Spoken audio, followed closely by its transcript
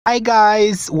Hi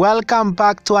guys, welcome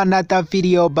back to another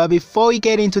video. But before we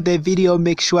get into the video,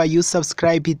 make sure you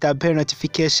subscribe, hit the bell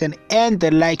notification and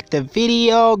like the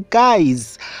video.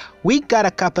 Guys, we got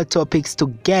a couple topics to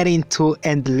get into,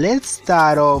 and let's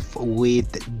start off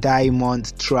with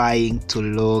Diamond trying to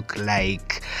look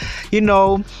like,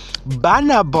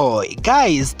 Burna Boy.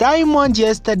 Guys, Diamond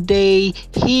yesterday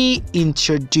he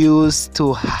introduced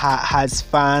to his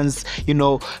fans,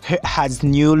 his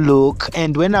new look,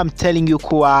 and when I'm telling you,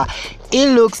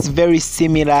 it looks very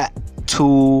similar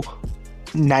to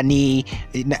Nani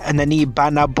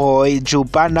Burna Boy.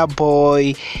 Burna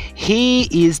Boy,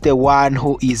 he is the one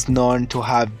who is known to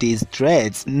have these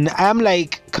dreads. I'm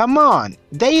like, come on,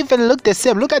 they even look the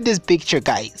same. Look at this picture,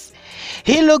 guys.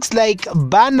 He looks like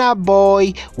Burna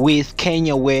Boy with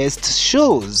Kanye West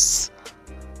shoes.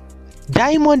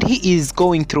 Diamond, he is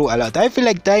going through a lot. I feel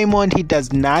like Diamond, he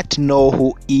does not know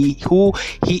who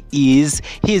he is.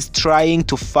 He's trying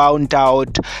to find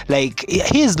out, like,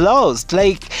 he's lost.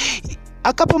 Like,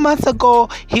 a couple months ago,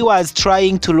 he was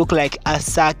trying to look like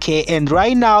Asake, and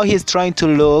right now he's trying to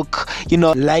look,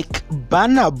 like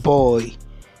Burna Boy.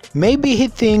 Maybe he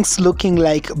thinks looking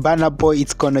like Burna Boy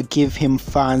it's gonna give him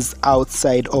fans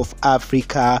outside of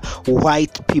Africa,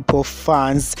 white people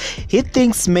fans. He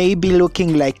thinks maybe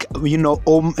looking like,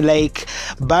 like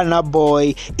Burna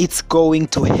Boy, it's going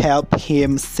to help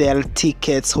him sell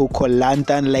tickets to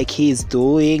London like he's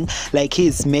doing, like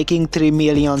he's making $3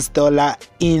 million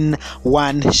in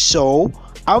one show.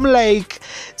 I'm like,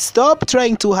 stop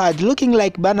trying too hard. Looking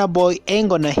like Burna Boy ain't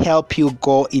gonna help you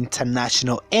go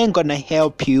international, ain't gonna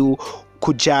help you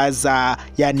kujaza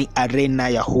yani arena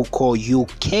ya huko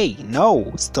UK.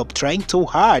 No, stop trying too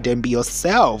hard and be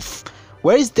yourself.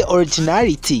 Where is the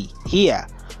originality here?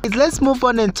 Let's move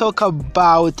on and talk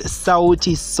about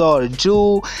Sauti Sol.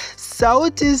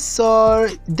 Sauti Sol,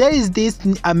 there is this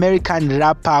American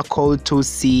rapper called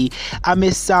Tusi.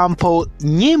 Amesample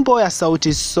nyimbo ya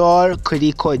Sauti Sol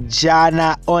kuliko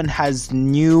jana on his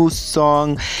new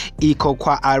song iko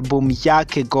kwa album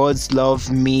yake God's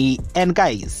Love Me. And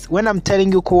guys, when I'm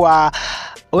telling you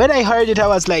when I heard it, I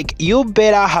was like, you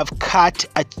better have cut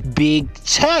a big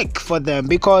check for them,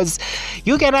 because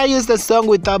you cannot use the song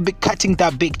without cutting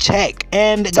that big check.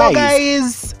 And so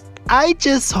guys, I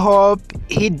just hope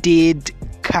he did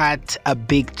cut a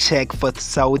big check for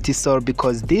Sauti Sol,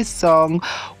 because this song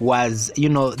was,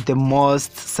 the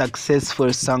most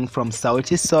successful song from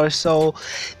Sauti Sol. So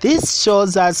this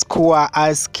shows us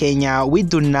as Kenya, we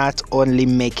do not only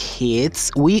make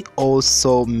hits, we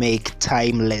also make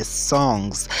timeless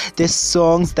songs. The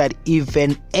songs that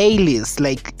even A-list,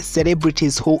 like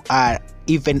celebrities who are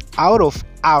even out of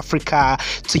Africa,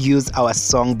 to use our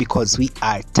song because we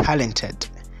are talented.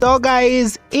 So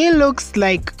guys, it looks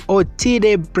like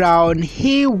Otile Brown,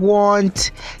 he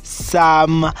wants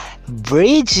some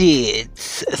Bridget.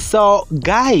 So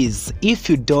guys, if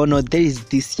you don't know, there is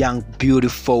this young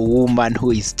beautiful woman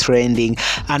who is trending,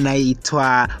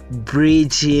 anaitwa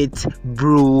Bridget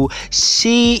Brew.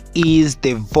 She is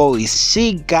the voice,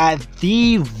 she got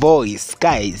the voice.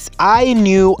 Guys, I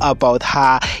knew about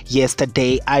her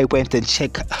yesterday. I went and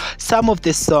checked some of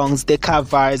the songs, the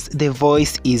covers, the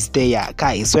voice is there.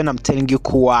 Guys, when I'm telling you,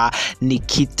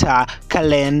 Nikita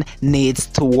Kalen needs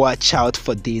to watch out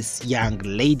for this young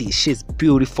lady. She's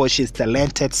beautiful, she's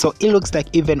talented. So it looks like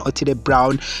even Otile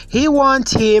Brown, he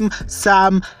wants him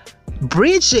some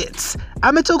Bridget.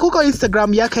 Ametoka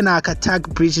Instagram yake na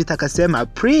akatag Bridget akasema,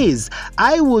 please,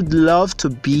 I would love to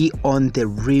be on the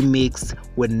remix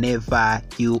whenever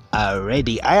you are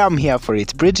ready. I am here for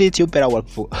it. Bridget, you better work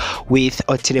with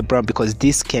Otile Brown, because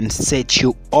this can set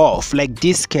you off. Like,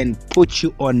 this can put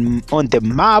you on the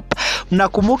map.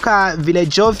 Mnakumbuka vile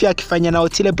Jovia akifanya na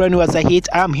Otile Brown was a hit.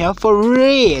 I am here for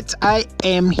it. I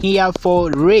am here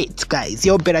for it, guys.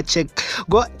 You better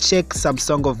go check some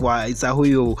song of Waiza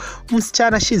huyu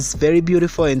msichana. She's very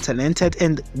beautiful and talented.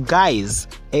 And guys,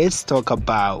 let's talk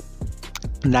about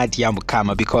Nadia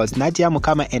Mukama, because Nadia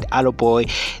Mukama and Aloe Boy,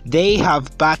 they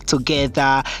have back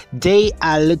together. They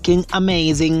are looking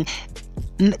amazing.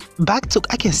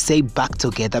 I can say back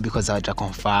together because I just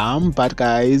confirm, but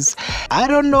guys, I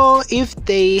don't know if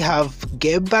they have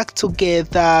get back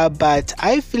together, but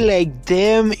I feel like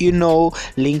them,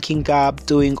 linking up,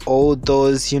 doing all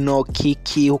those,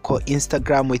 Kiki who call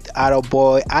Instagram with Aloe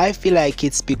Boy, I feel like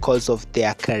it's because of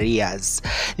their careers.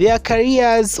 Their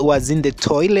careers was in the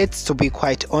toilets, to be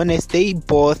quite honest. They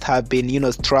both have been,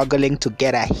 struggling to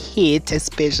get a hit,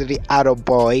 especially Aloe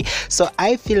Boy. So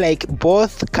I feel like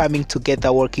both coming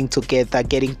together, working together,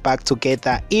 getting back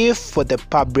together, if for the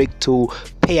public to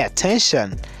pay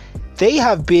attention, they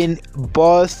have been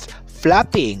both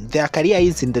flopping. Their career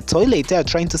is in the toilet. They are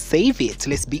trying to save it.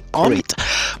 Let's be honest.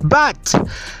 But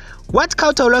what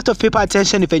caught a lot of people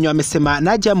attention venye wamesema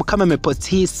Nadia kama amepost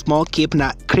hii small clip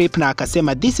na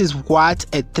akasema this is what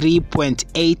a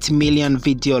 3.8 million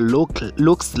video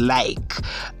looks like.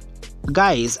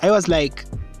 Guys, I was like,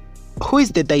 who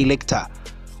is the director?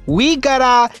 We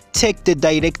gotta take the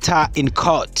director in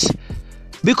court.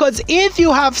 Because if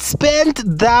you have spent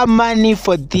that money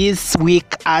for this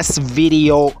weak ass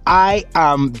video, I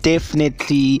am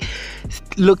definitely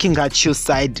looking at you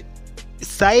side.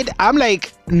 I'm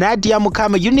like, Nadia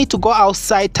Mukama, you need to go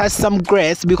outside, touch some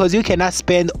grass, because you cannot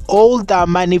spend all that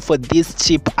money for this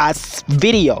cheap ass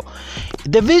video.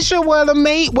 The visual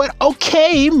were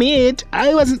okay, mid.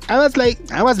 I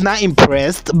was not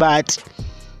impressed, but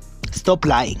stop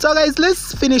lying. So guys,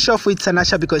 let's finish off with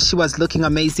Tanasha because she was looking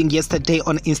amazing yesterday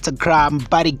on Instagram,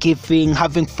 body giving,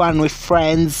 having fun with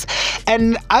friends,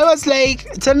 and I was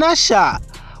like, Tanasha,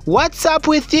 what's up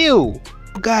with you?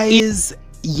 Guys,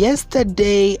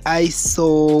 yesterday I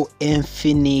saw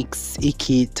Infinix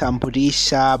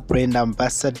ikitambulisha brand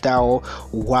ambassador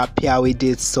wapya with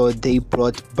it, so they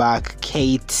brought back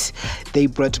Kate, they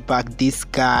brought back this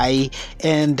guy,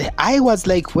 and I was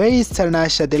like, where is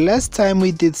Tanasha? The last time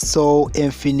we did saw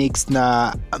Infinix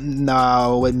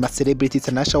when my celebrity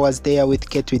Tanasha was there with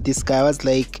Kate with this guy, I was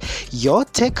like, yo,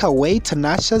 take away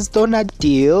Tanasha's donut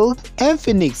deal.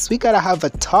 Infinix, we gotta have a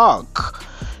talk.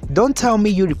 Don't tell me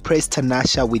you replaced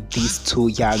Tanasha with these two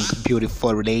young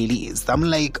beautiful ladies. I'm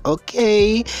like,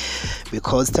 okay,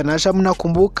 because Tanasha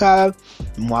mnakumbuka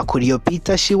mwaka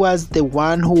uliopita she was the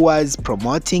one who was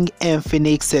promoting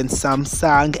Infinix and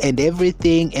Samsung and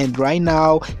everything, and right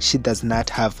now she does not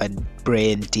have a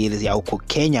brand deal ya huko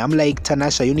Kenya. I'm like,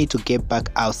 Tanasha, you need to get back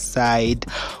outside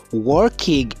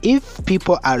working. If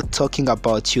people are talking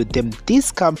about you, then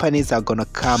these companies are gonna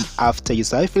come after you.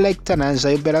 So I feel like,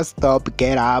 Tanasha, you better stop,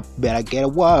 get up, better get to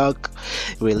work,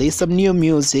 release some new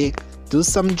music, do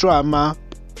some drama.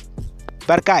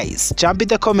 But guys, jump in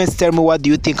the comments, tell me what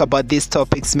do you think about these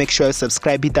topics. Make sure you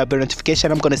subscribe, hit that bell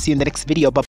notification. I'm gonna see you in the next video. Bye.